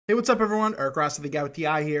Hey, what's up everyone? Eric Rossi, the guy with the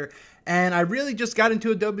eye here, and I really just got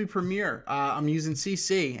into Adobe Premiere. I'm using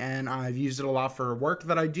CC, and I've used it a lot for work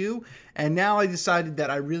that I do, and now I decided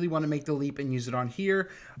that I really want to make the leap and use it on here.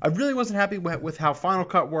 I really wasn't happy with how Final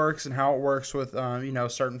Cut works and how it works with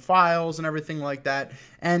certain files and everything like that.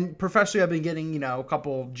 And professionally, I've been getting a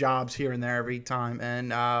couple jobs here and there every time,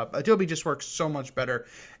 and Adobe just works so much better.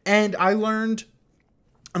 And I learned,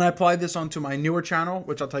 and I applied this onto my newer channel,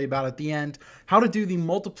 which I'll tell you about at the end, how to do the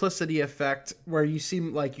multiplicity effect where you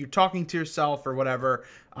seem like you're talking to yourself or whatever,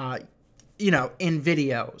 in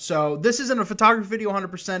video. So this isn't a photography video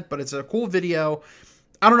 100%, but it's a cool video.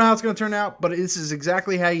 I don't know how it's going to turn out, but this is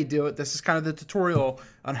exactly how you do it. This is kind of the tutorial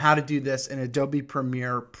on how to do this in Adobe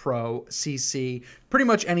Premiere Pro CC. Pretty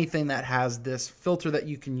much anything that has this filter that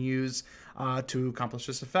you can use to accomplish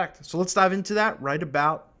this effect. So let's dive into that right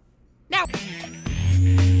about now.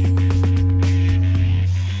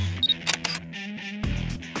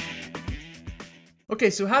 Okay,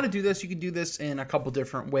 so how to do this, you can do this in a couple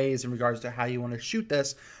different ways in regards to how you want to shoot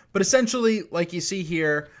this. But essentially, like you see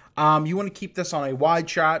here, you want to keep this on a wide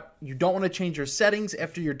shot. You don't want to change your settings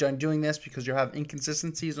after you're done doing this because you'll have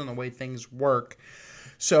inconsistencies on the way things work.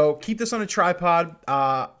 So keep this on a tripod.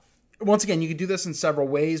 Once again, you can do this in several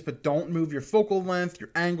ways, but don't move your focal length, your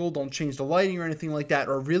angle, don't change the lighting or anything like that,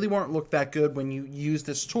 or it really won't look that good when you use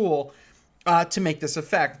this tool to make this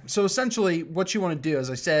effect. So essentially, what you want to do, as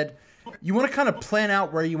I said, you want to kind of plan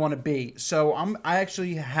out where you want to be. So I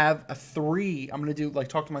actually have I'm going to do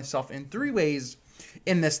talk to myself in 3 ways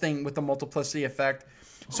in this thing with the multiplicity effect.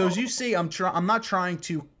 So as you see, I'm not trying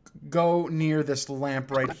to go near this lamp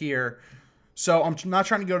right here. So I'm not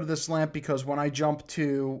trying to go to this lamp because when I jump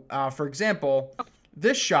to, for example,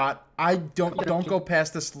 this shot, I don't go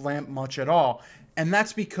past this lamp much at all. And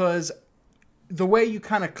that's because the way you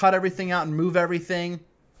kind of cut everything out and move everything,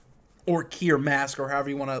 or key or mask, or however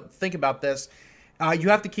you want to think about this, you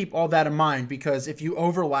have to keep all that in mind, because if you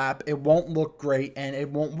overlap, it won't look great and it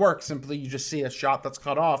won't work. Simply, you just see a shot that's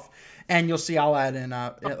cut off, and you'll see I'll add in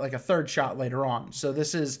a 3rd shot later on. So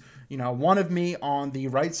this is, one of me on the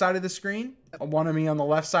right side of the screen, one of me on the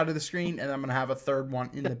left side of the screen, and I'm going to have a 3rd one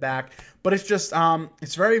in the back. But it's just,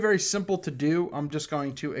 it's very, very simple to do. I'm just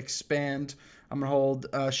going to expand. I'm going to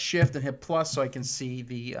hold shift and hit plus so I can see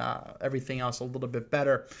the everything else a little bit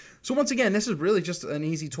better. So once again, this is really just an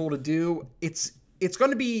easy tool to do. It's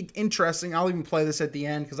going to be interesting. I'll even play this at the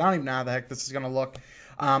end because I don't even know how the heck this is going to look.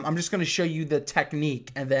 I'm just going to show you the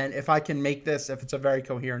technique, and then if I can make this, if it's a very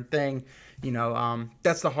coherent thing,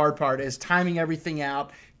 that's the hard part, is timing everything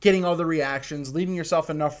out, getting all the reactions, leaving yourself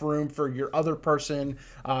enough room for your other person,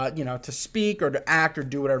 to speak or to act or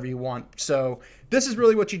do whatever you want. So this is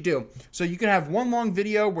really what you do. So you can have one long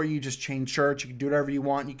video where you just change shirts. You can do whatever you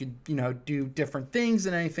want. You can, do different things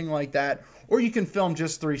and anything like that. Or you can film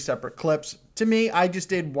just 3 separate clips. To me, I just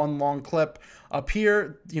did one long clip up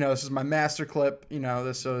here. This is my master clip.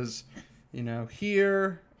 This was,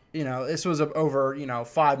 here. This was over,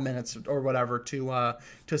 5 minutes or whatever to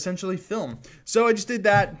essentially film. So I just did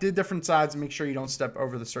that, did different sides, and make sure you don't step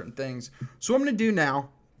over the certain things. So what I'm going to do now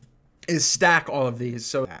is stack all of these.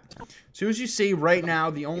 So as you see right now,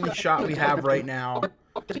 the only shot we have right now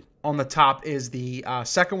on the top is the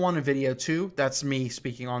second one in video 2. That's me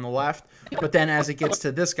speaking on the left. But then as it gets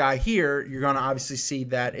to this guy here, you're going to obviously see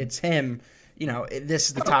that it's him. This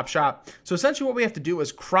is the top shot. So essentially what we have to do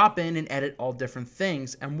is crop in and edit all different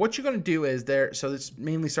things. And what you're going to do is so this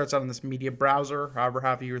mainly starts out in this media browser, however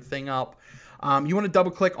have your thing up. You want to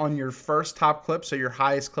double click on your first top clip, so your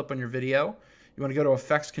highest clip on your video. You want to go to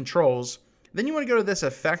Effects Controls. Then you want to go to this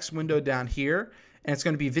effects window down here, and it's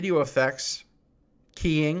going to be video effects,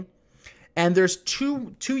 keying. And there's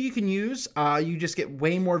two you can use. You just get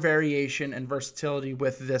way more variation and versatility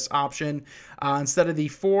with this option. Instead of the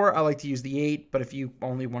 4, I like to use the 8. But if you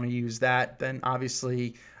only want to use that, then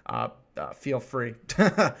obviously feel free.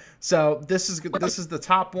 So this is the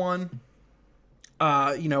top one.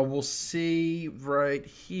 We'll see right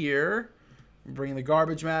here. Bring the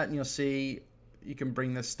garbage mat, and you'll see you can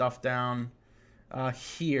bring this stuff down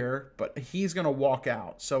here. But he's going to walk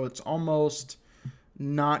out, so it's almost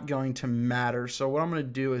not going to matter. So what I'm going to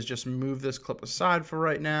do is just move this clip aside for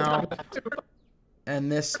right now.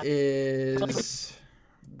 And this is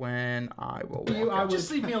when I will walk out. Just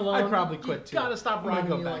leave me alone. I'd probably quit too. You gotta stop riding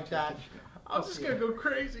me like that. I'm just gonna go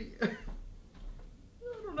crazy. I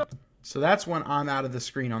don't know. So that's when I'm out of the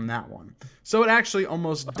screen on that one. So it actually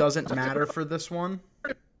almost doesn't matter for this one.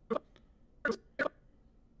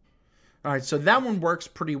 All right, so that one works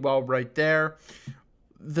pretty well right there.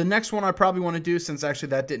 The next one I probably want to do, since actually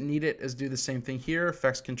that didn't need it, is do the same thing here.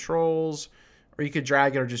 Effects Controls, or you could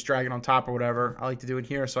drag it or just drag it on top or whatever. I like to do it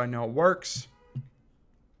here so I know it works.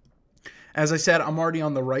 As I said, I'm already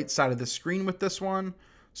on the right side of the screen with this one.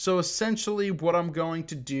 So essentially what I'm going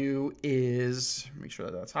to do is, make sure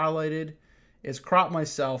that that's highlighted, is crop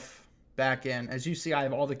myself back in. As you see, I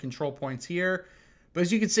have all the control points here. But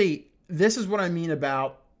as you can see, this is what I mean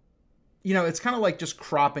about, you know, it's kind of like just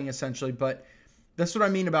cropping essentially, but that's what I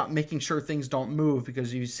mean about making sure things don't move,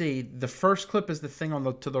 because you see the first clip is the thing on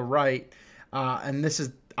the to the right, and this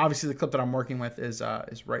is obviously the clip that I'm working with is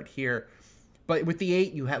right here. But with the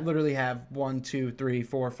 8, you literally have 1, 2, 3,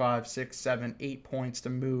 4, 5, 6, 7, 8 points to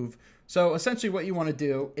move. So essentially what you want to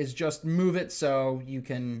do is just move it so you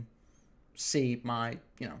can see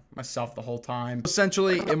myself the whole time.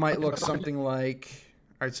 Essentially, it might look something like,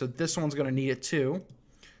 all right, so this one's going to need it too.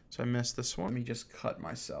 So I missed this one. Let me just cut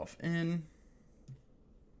myself in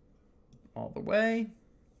all the way.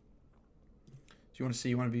 So you want to see,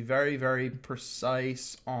 you want to be very, very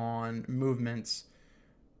precise on movements.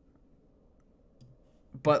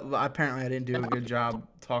 But apparently I didn't do a good job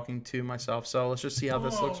talking to myself. So let's just see how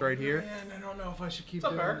this looks right here. Man, I don't know if I should keep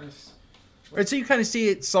doing this. Right, so you kind of see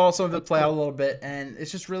it, saw some of it play out a little bit, and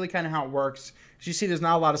it's just really kind of how it works. As you see, there's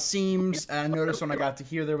not a lot of seams. I noticed when I got to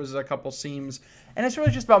here, there was a couple seams. And it's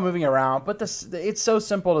really just about moving around. But it's so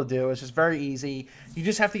simple to do. It's just very easy. You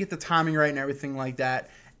just have to get the timing right and everything like that.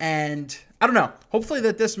 And I don't know. Hopefully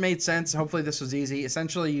that this made sense. Hopefully this was easy.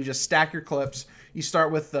 Essentially, you just stack your clips. You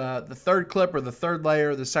start with the third clip or the third layer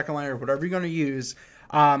or the second layer, whatever you're going to use.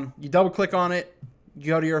 You double click on it. You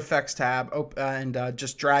go to your effects tab and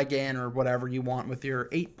just drag in or whatever you want with your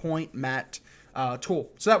 8-point matte tool.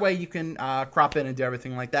 So that way you can crop in and do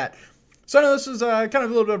everything like that. So I know this is kind of a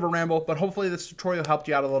little bit of a ramble, but hopefully this tutorial helped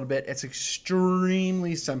you out a little bit. It's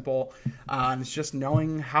extremely simple, and it's just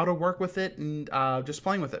knowing how to work with it and just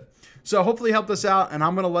playing with it. So hopefully it helped us out, and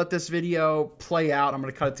I'm going to let this video play out. I'm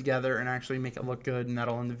going to cut it together and actually make it look good, and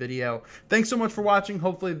that'll end the video. Thanks so much for watching.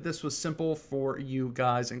 Hopefully this was simple for you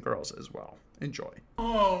guys and girls as well. Enjoy.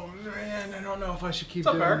 Oh, man, I don't know if I should keep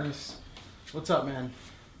doing this. What's up, man?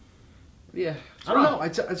 Yeah. I don't know.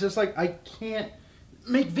 It's just like I can't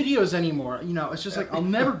make videos anymore. You know, it's just like I'll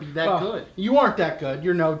never be that good. You aren't that good.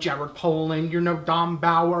 You're no Jared Poland. You're no Dom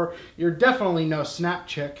Bauer. You're definitely no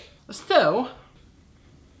SnapChick. So,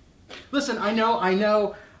 listen, I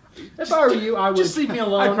know. If I were you, I would just leave me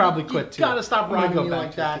alone. I'd probably quit too. You gotta stop riding me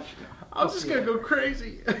like that. I'm just gonna go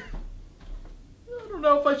crazy. I don't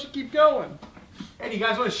know if I should keep going. Hey, do you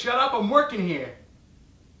guys want to shut up? I'm working here.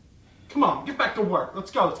 Come on, get back to work.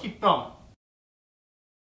 Let's go. Let's keep going.